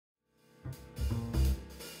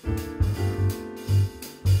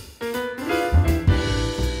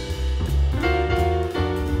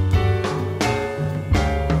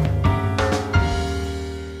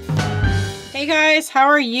guys, how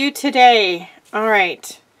are you today? All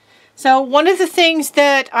right. So one of the things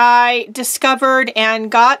that I discovered and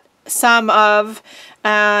got some of,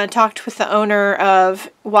 talked with the owner of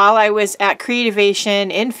while I was at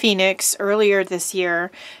Creativation in Phoenix earlier this year,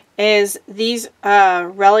 is these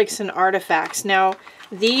relics and artifacts. Now,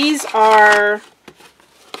 these are,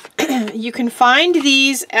 you can find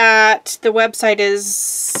these at, the website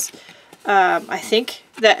is, I think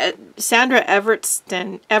that Sandra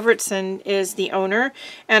Evertson is the owner,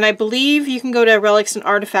 and I believe you can go to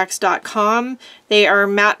relicsанdartifacts.com. They are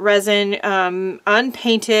matte resin,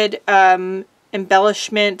 unpainted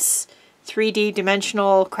embellishments, 3D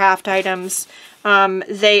dimensional craft items.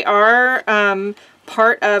 They are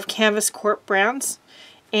part of Canvas Corp Brands,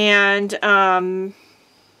 and you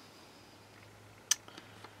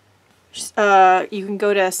can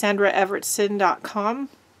go to sandraevertson.com.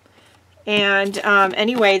 And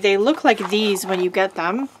anyway, they look like these when you get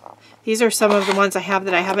them. These are some of the ones I have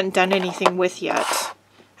that I haven't done anything with yet.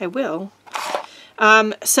 I will.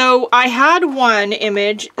 So I had one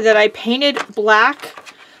image that I painted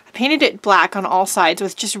black. I painted it black on all sides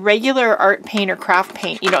with just regular art paint or craft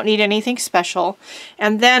paint. You don't need anything special.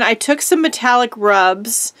 And then I took some metallic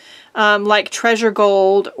rubs, like Treasure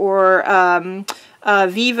Gold or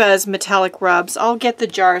Viva's metallic rubs. I'll get the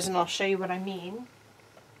jars and I'll show you what I mean.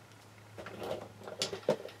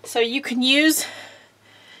 So you can use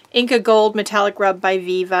Inca Gold Metallic Rub by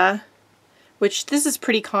Viva, which this is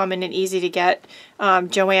pretty common and easy to get.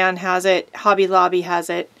 Joanne has it. Hobby Lobby has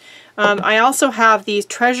it. I also have these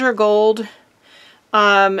Treasure Gold.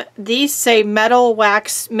 These say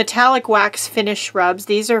metallic wax finish rubs.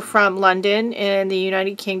 These are from London in the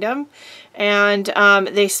United Kingdom. And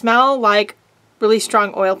they smell like really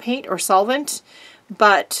strong oil paint or solvent,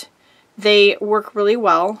 but they work really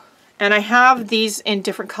well. And I have these in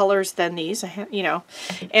different colors than these,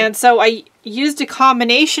 and so I used a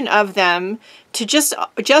combination of them to just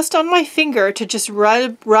on my finger to just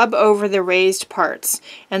rub over the raised parts.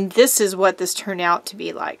 And this is what this turned out to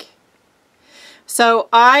be like. So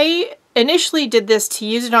I initially did this to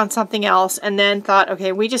use it on something else and then thought,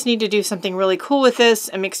 okay, we just need to do something really cool with this,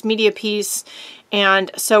 a mixed media piece. And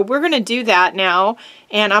so we're going to do that now.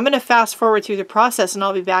 And I'm going to fast forward through the process and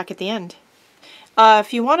I'll be back at the end.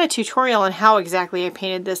 If you want a tutorial on how exactly I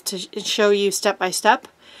painted this to show you step by step,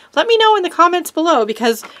 let me know in the comments below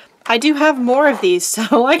because I do have more of these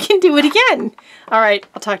so I can do it again. Alright,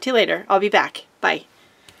 I'll talk to you later. I'll be back. Bye.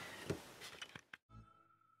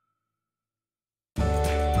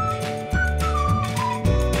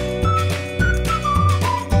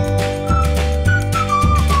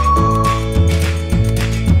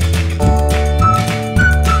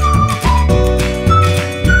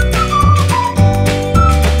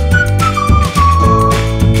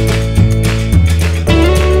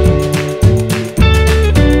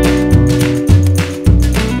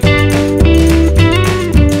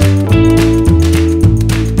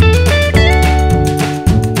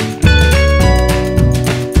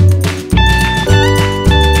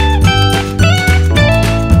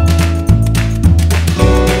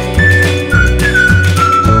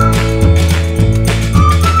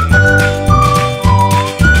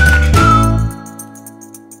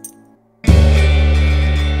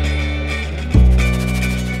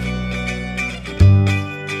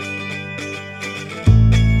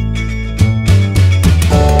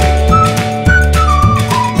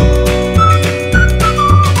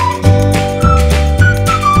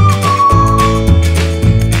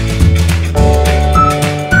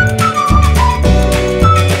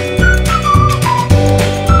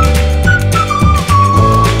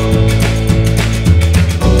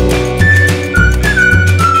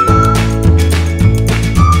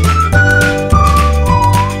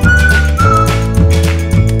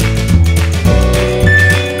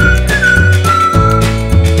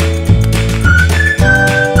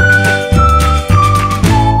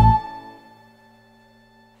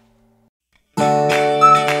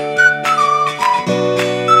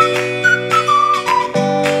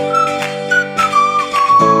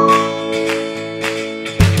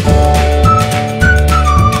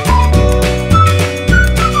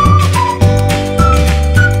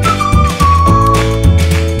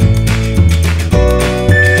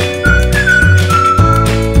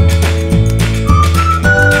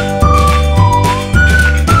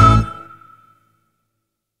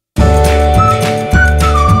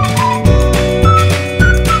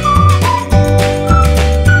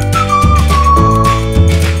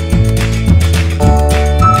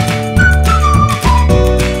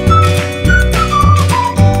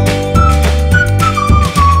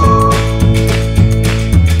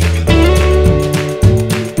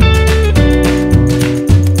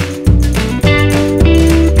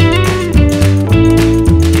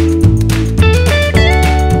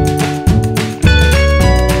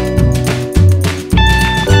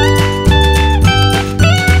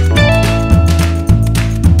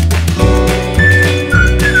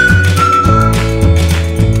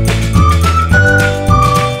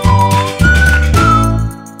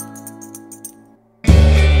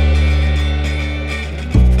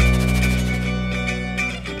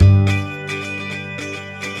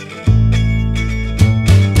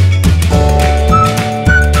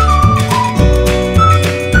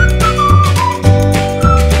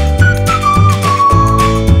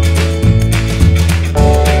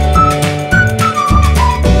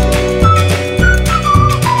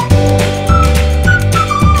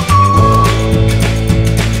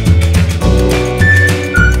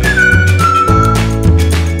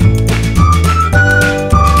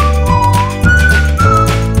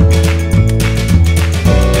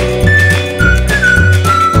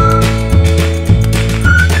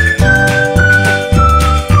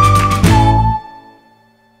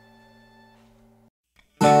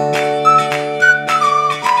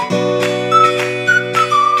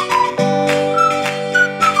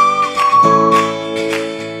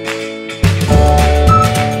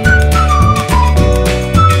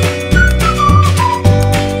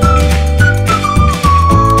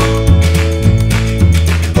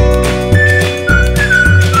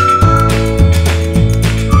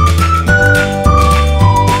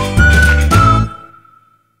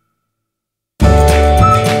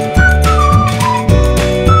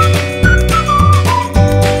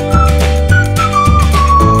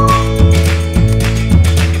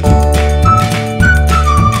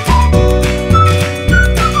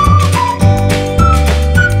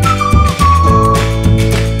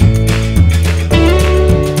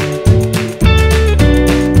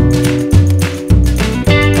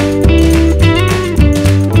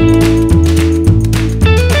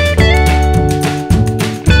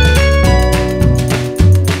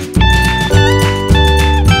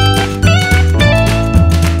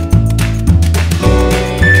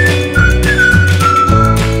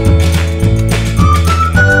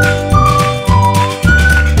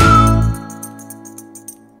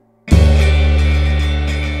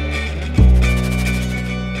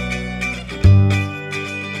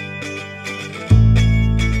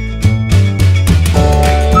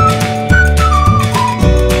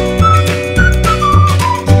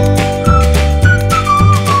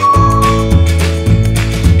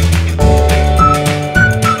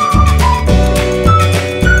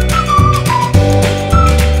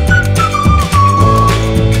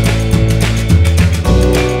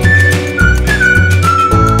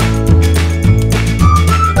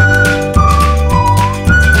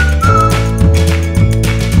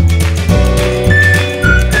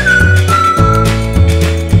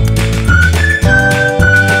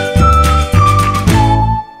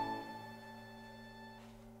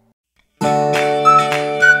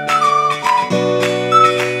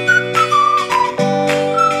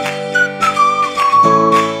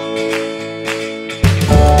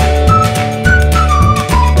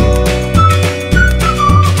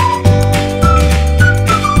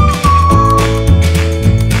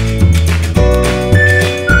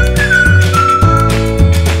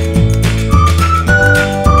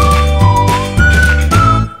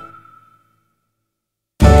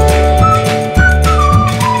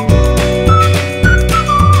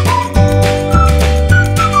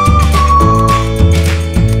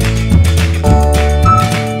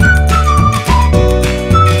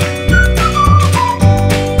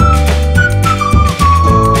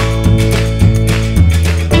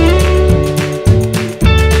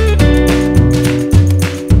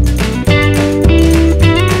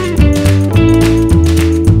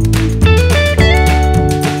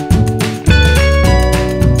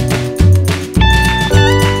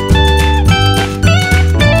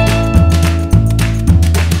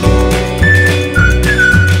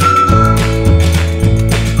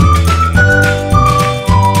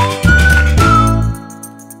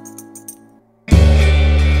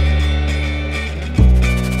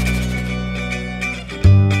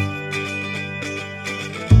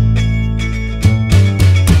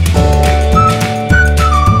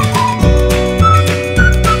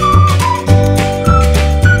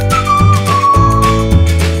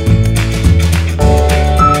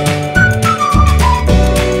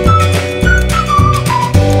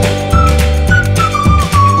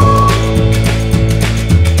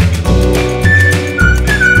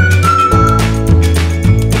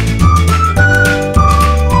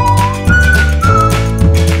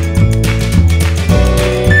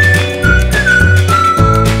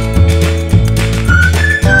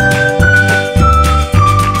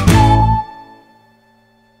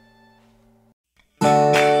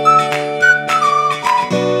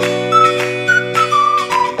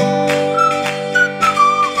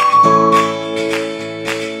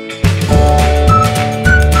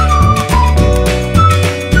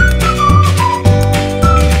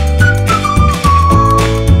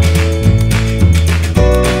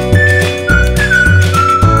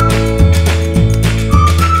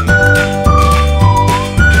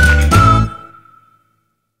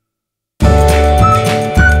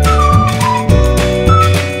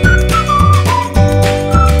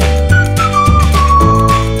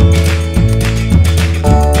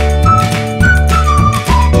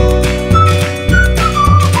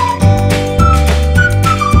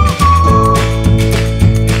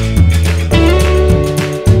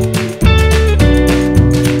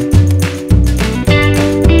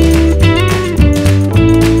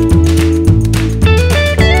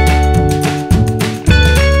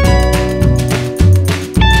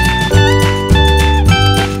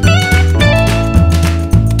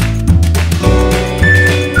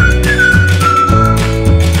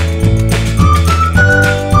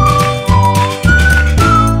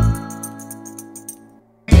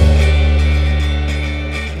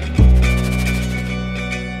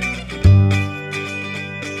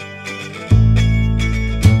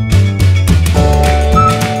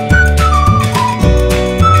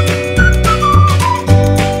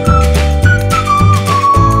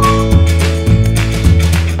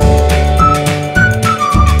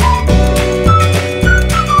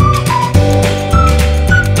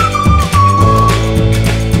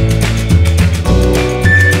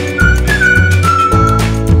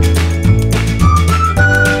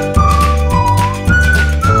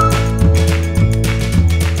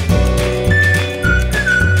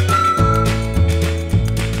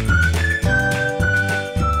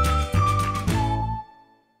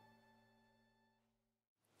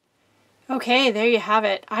 Okay, there you have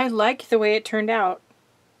it. I like the way it turned out.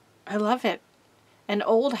 I love it. An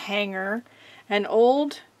old hanger, an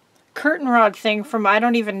old curtain rod thing from I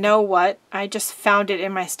don't even know what. I just found it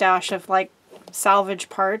in my stash of like salvage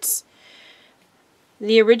parts.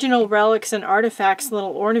 The original Relics and Artifacts little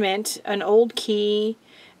ornament, an old key,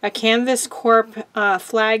 a Canvas Corp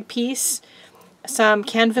flag piece, some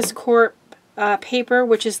Canvas Corp paper,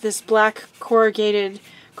 which is this black corrugated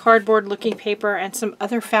cardboard looking paper, and some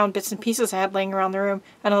other found bits and pieces I had laying around the room,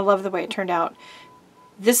 and I love the way it turned out.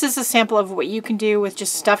 This is a sample of what you can do with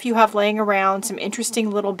just stuff you have laying around, some interesting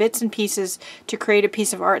little bits and pieces to create a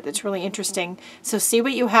piece of art that's really interesting. So see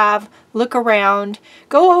what you have, look around,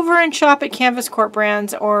 go over and shop at Canvas Corp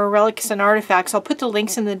Brands or Relics and Artifacts. I'll put the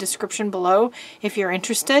links in the description below if you're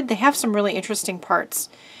interested. They have some really interesting parts.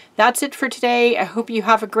 That's it for today. I hope you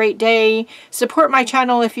have a great day. Support my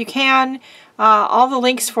channel if you can. All the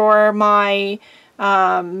links for my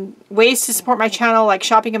ways to support my channel, like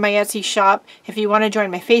shopping in my Etsy shop, if you want to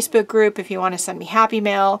join my Facebook group, if you want to send me happy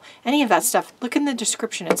mail, any of that stuff, look in the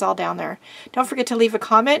description. It's all down there. Don't forget to leave a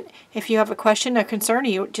comment if you have a question, a concern, or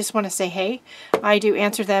you just want to say hey. I do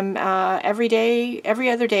answer them every day,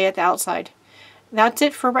 every other day at the outside. That's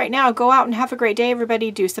it for right now. Go out and have a great day,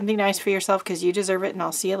 everybody. Do something nice for yourself because you deserve it, and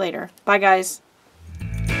I'll see you later. Bye, guys.